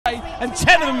and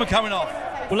 10 of them are coming off.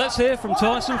 Well, let's hear from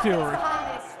Tyson Fury.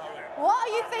 What are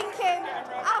you thinking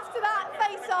after that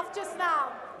face-off just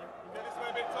now?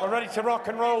 We're ready to rock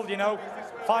and roll, you know.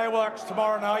 Fireworks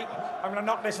tomorrow night. I'm going to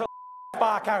knock this little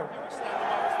spark out.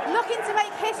 Looking to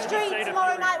make history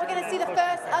tomorrow night. We're going to see the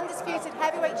first undisputed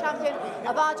heavyweight champion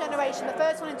of our generation, the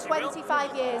first one in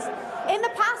 25 years. In the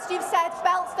past, you've said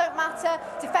belts don't matter,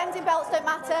 defending belts don't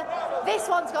matter. This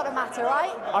one's got to matter,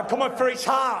 right? I'm coming for his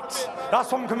heart.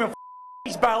 That's what I'm coming for.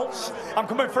 His belts. I'm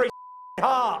coming for his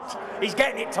heart. He's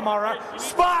getting it tomorrow.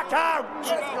 Spark out!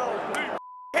 Him.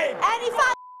 Any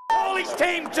fan? All his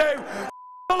team do.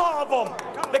 A lot of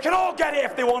them. They can all get it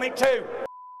if they want it to.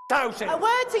 Tyson. A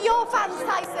word to your fans,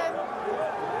 Tyson.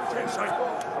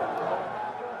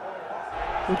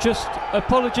 Well, just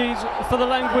apologies for the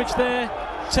language there.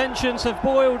 Tensions have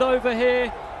boiled over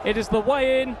here. It is the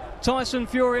weigh-in. Tyson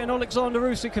Fury and Alexander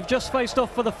Usyk have just faced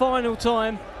off for the final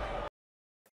time.